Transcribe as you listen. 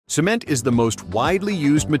Cement is the most widely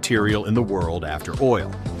used material in the world after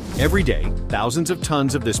oil. Every day, thousands of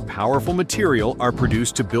tons of this powerful material are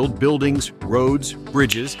produced to build buildings, roads,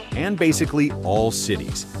 bridges, and basically all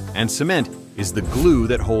cities. And cement is the glue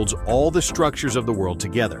that holds all the structures of the world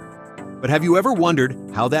together. But have you ever wondered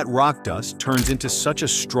how that rock dust turns into such a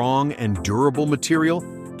strong and durable material,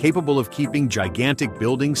 capable of keeping gigantic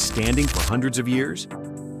buildings standing for hundreds of years?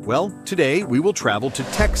 Well, today we will travel to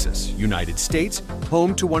Texas, United States,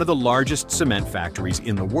 home to one of the largest cement factories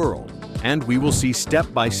in the world. And we will see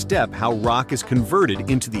step by step how rock is converted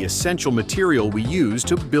into the essential material we use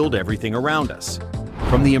to build everything around us.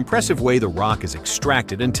 From the impressive way the rock is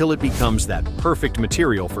extracted until it becomes that perfect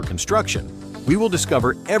material for construction, we will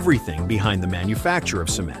discover everything behind the manufacture of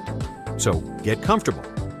cement. So get comfortable,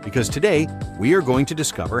 because today we are going to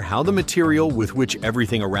discover how the material with which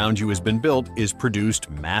everything around you has been built is produced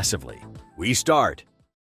massively. We start.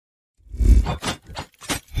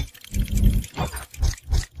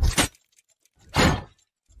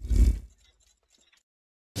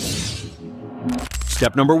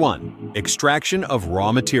 Step number 1. Extraction of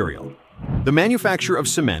raw material. The manufacture of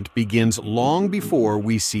cement begins long before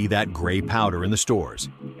we see that gray powder in the stores.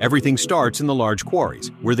 Everything starts in the large quarries,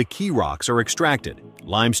 where the key rocks are extracted: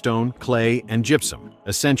 limestone, clay, and gypsum,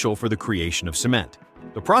 essential for the creation of cement.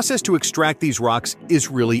 The process to extract these rocks is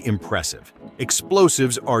really impressive.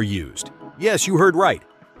 Explosives are used. Yes, you heard right.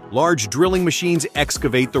 Large drilling machines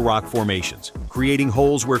excavate the rock formations, creating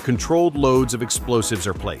holes where controlled loads of explosives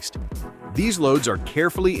are placed. These loads are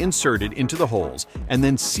carefully inserted into the holes and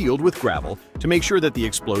then sealed with gravel to make sure that the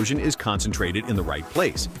explosion is concentrated in the right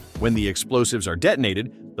place. When the explosives are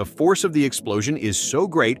detonated, the force of the explosion is so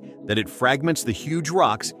great that it fragments the huge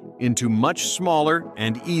rocks into much smaller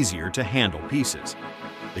and easier to handle pieces.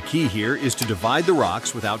 The key here is to divide the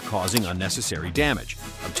rocks without causing unnecessary damage,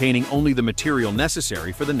 obtaining only the material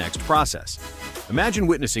necessary for the next process. Imagine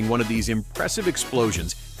witnessing one of these impressive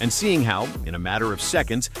explosions and seeing how, in a matter of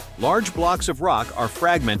seconds, large blocks of rock are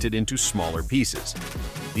fragmented into smaller pieces.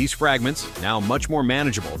 These fragments, now much more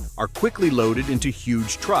manageable, are quickly loaded into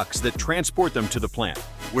huge trucks that transport them to the plant,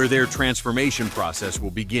 where their transformation process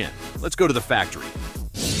will begin. Let's go to the factory.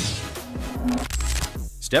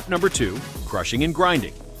 Step number 2. Crushing and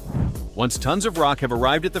grinding. Once tons of rock have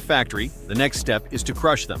arrived at the factory, the next step is to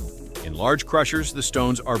crush them. In large crushers, the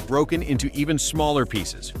stones are broken into even smaller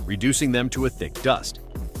pieces, reducing them to a thick dust.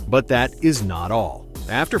 But that is not all.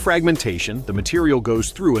 After fragmentation, the material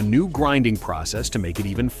goes through a new grinding process to make it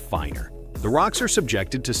even finer. The rocks are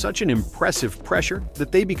subjected to such an impressive pressure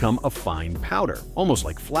that they become a fine powder, almost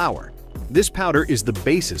like flour. This powder is the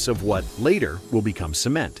basis of what later will become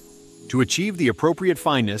cement. To achieve the appropriate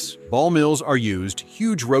fineness, ball mills are used,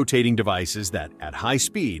 huge rotating devices that, at high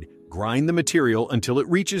speed, grind the material until it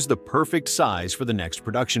reaches the perfect size for the next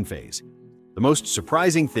production phase. The most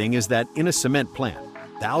surprising thing is that in a cement plant,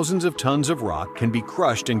 thousands of tons of rock can be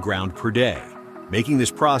crushed and ground per day, making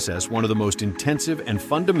this process one of the most intensive and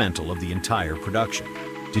fundamental of the entire production.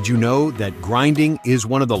 Did you know that grinding is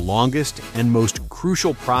one of the longest and most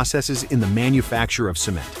crucial processes in the manufacture of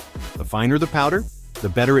cement? The finer the powder, the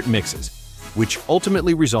better it mixes, which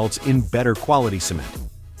ultimately results in better quality cement.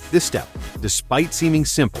 This step, despite seeming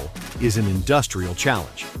simple, is an industrial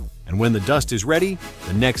challenge. And when the dust is ready,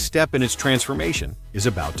 the next step in its transformation is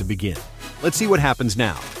about to begin. Let's see what happens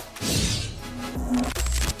now.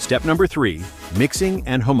 Step number 3. Mixing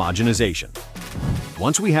and homogenization.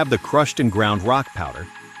 Once we have the crushed and ground rock powder,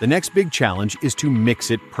 the next big challenge is to mix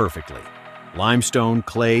it perfectly. Limestone,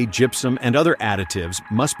 clay, gypsum, and other additives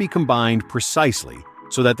must be combined precisely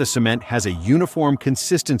so that the cement has a uniform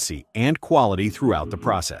consistency and quality throughout the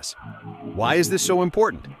process. Why is this so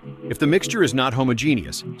important? If the mixture is not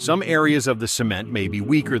homogeneous, some areas of the cement may be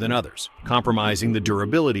weaker than others, compromising the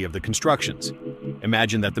durability of the constructions.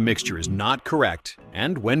 Imagine that the mixture is not correct,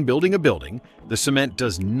 and when building a building, the cement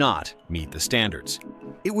does not meet the standards.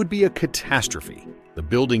 It would be a catastrophe. The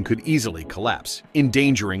building could easily collapse,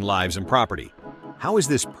 endangering lives and property. How is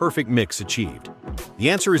this perfect mix achieved?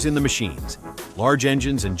 The answer is in the machines. Large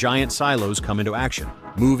engines and giant silos come into action,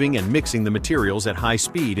 moving and mixing the materials at high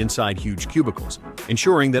speed inside huge cubicles,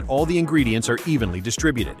 ensuring that all the ingredients are evenly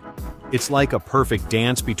distributed. It's like a perfect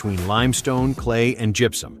dance between limestone, clay, and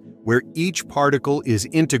gypsum, where each particle is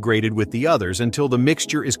integrated with the others until the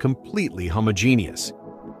mixture is completely homogeneous.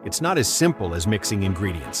 It's not as simple as mixing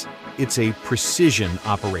ingredients. It's a precision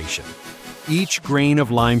operation. Each grain of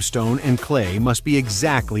limestone and clay must be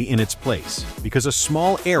exactly in its place, because a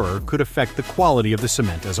small error could affect the quality of the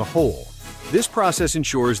cement as a whole. This process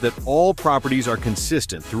ensures that all properties are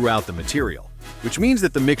consistent throughout the material. which means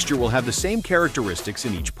that the mixture will have the same characteristics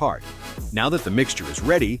in each part. Now that the mixture is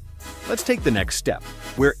ready, let's take the next step,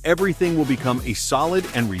 where everything will become a solid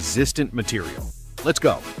and resistant material. Let's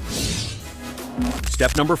go.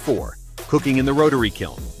 Step number 4, cooking in the rotary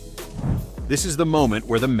kiln. This is the moment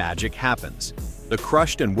where the magic happens. The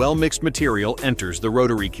crushed and well-mixed material enters the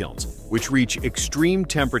rotary kilns, which reach extreme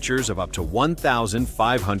temperatures of up to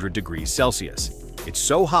 1,500 degrees Celsius. It's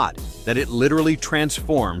so hot that it literally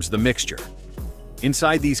transforms the mixture.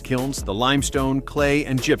 Inside these kilns, the limestone, clay,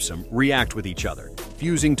 and gypsum react with each other,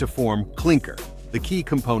 fusing to form clinker, the key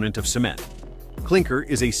component of cement. Clinker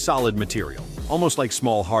is a solid material, almost like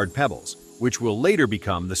small hard pebbles, which will later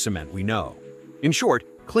become the cement we know. In short,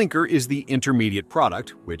 clinker is the intermediate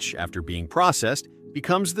product, which, after being processed,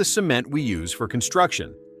 becomes the cement we use for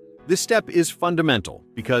construction. This step is fundamental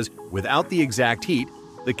because, without the exact heat,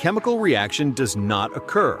 the chemical reaction does not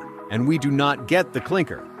occur, and we do not get the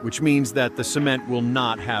clinker, which means that the cement will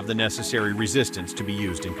not have the necessary resistance to be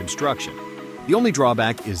used in construction. The only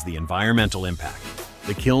drawback is the environmental impact.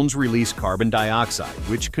 The kilns release carbon dioxide,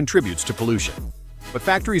 which contributes to pollution. But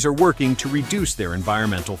factories are working to reduce their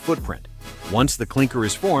environmental footprint. Once the clinker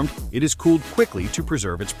is formed, it is cooled quickly to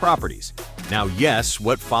preserve its properties. Now, yes,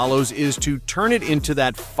 what follows is to turn it into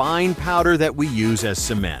that fine powder that we use as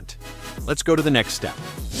cement. Let's go to the next step.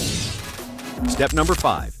 Step number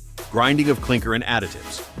 5, grinding of clinker and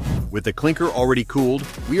additives. With the clinker already cooled,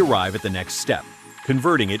 we arrive at the next step,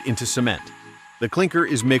 converting it into cement. The clinker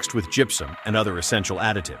is mixed with gypsum and other essential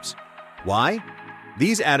additives. Why?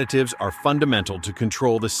 These additives are fundamental to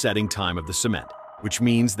control the setting time of the cement, which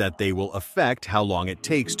means that they will affect how long it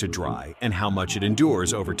takes to dry and how much it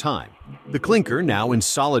endures over time. The clinker, now in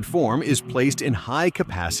solid form, is placed in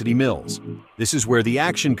high-capacity mills. This is where the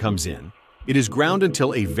action comes in. It is ground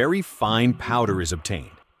until a very fine powder is obtained.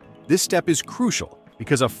 This step is crucial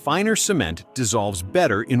because a finer cement dissolves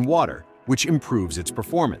better in water, which improves its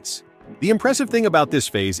performance. The impressive thing about this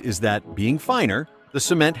phase is that, being finer, the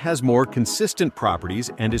cement has more consistent properties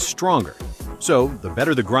and is stronger. So, the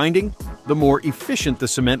better the grinding, the more efficient the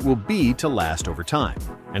cement will be to last over time.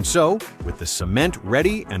 And so, with the cement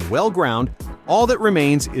ready and well ground, all that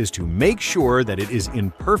remains is to make sure that it is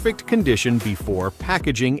in perfect condition before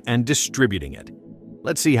packaging and distributing it.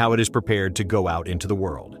 Let's see how it is prepared to go out into the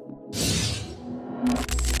world.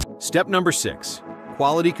 Step number 6,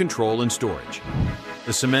 quality control and storage.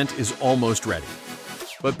 The cement is almost ready.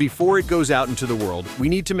 But before it goes out into the world, we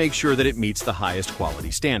need to make sure that it meets the highest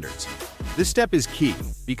quality standards. This step is key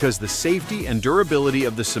because the safety and durability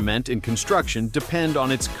of the cement in construction depend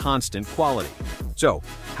on its constant quality. So,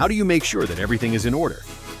 how do you make sure that everything is in order?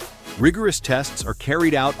 Rigorous tests are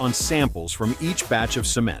carried out on samples from each batch of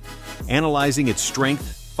cement, analyzing its strength,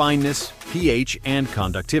 fineness, pH, and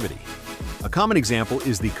conductivity. A common example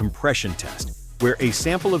is the compression test, where a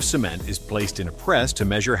sample of cement is placed in a press to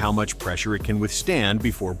measure how much pressure it can withstand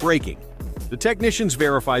before breaking. The technicians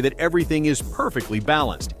verify that everything is perfectly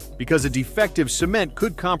balanced, because a defective cement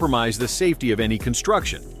could compromise the safety of any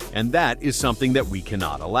construction, and that is something that we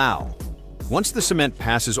cannot allow. Once the cement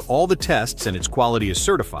passes all the tests and its quality is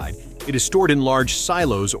certified, it is stored in large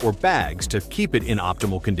silos or bags to keep it in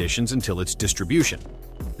optimal conditions until its distribution.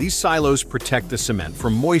 These silos protect the cement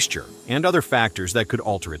from moisture and other factors that could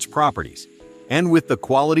alter its properties. And with the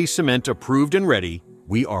quality cement approved and ready,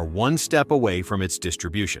 we are one step away from its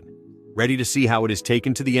distribution. Ready to see how it is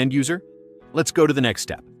taken to the end user? Let's go to the next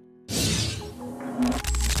step.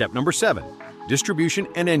 Step number 7, distribution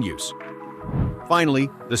and end use. Finally,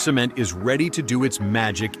 the cement is ready to do its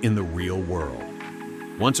magic in the real world.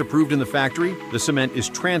 Once approved in the factory, the cement is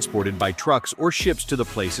transported by trucks or ships to the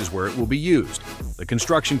places where it will be used: the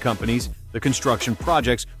construction companies, the construction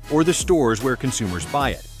projects, or the stores where consumers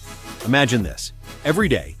buy it. Imagine this. Every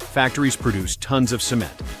day, factories produce tons of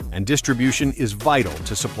cement, and distribution is vital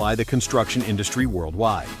to supply the construction industry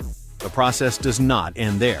worldwide. The process does not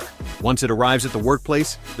end there. Once it arrives at the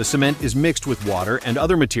workplace, the cement is mixed with water and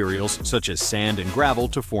other materials such as sand and gravel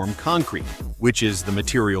to form concrete, which is the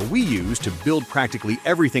material we use to build practically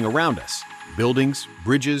everything around us: buildings,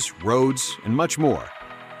 bridges, roads, and much more.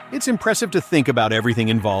 It's impressive to think about everything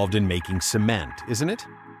involved in making cement, isn't it?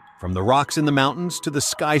 From the rocks in the mountains to the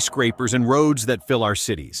skyscrapers and roads that fill our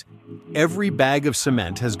cities, every bag of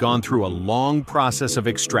cement has gone through a long process of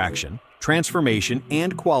extraction, transformation,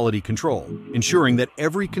 and quality control, ensuring that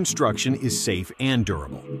every construction is safe and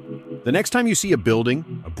durable. The next time you see a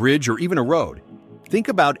building, a bridge, or even a road, think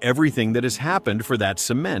about everything that has happened for that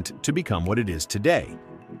cement to become what it is today.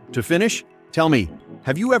 To finish, tell me,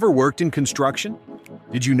 have you ever worked in construction?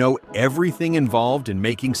 Did you know everything involved in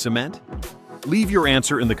making cement? Leave your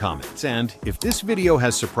answer in the comments, and if this video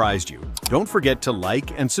has surprised you, don't forget to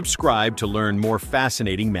like and subscribe to learn more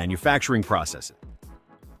fascinating manufacturing processes.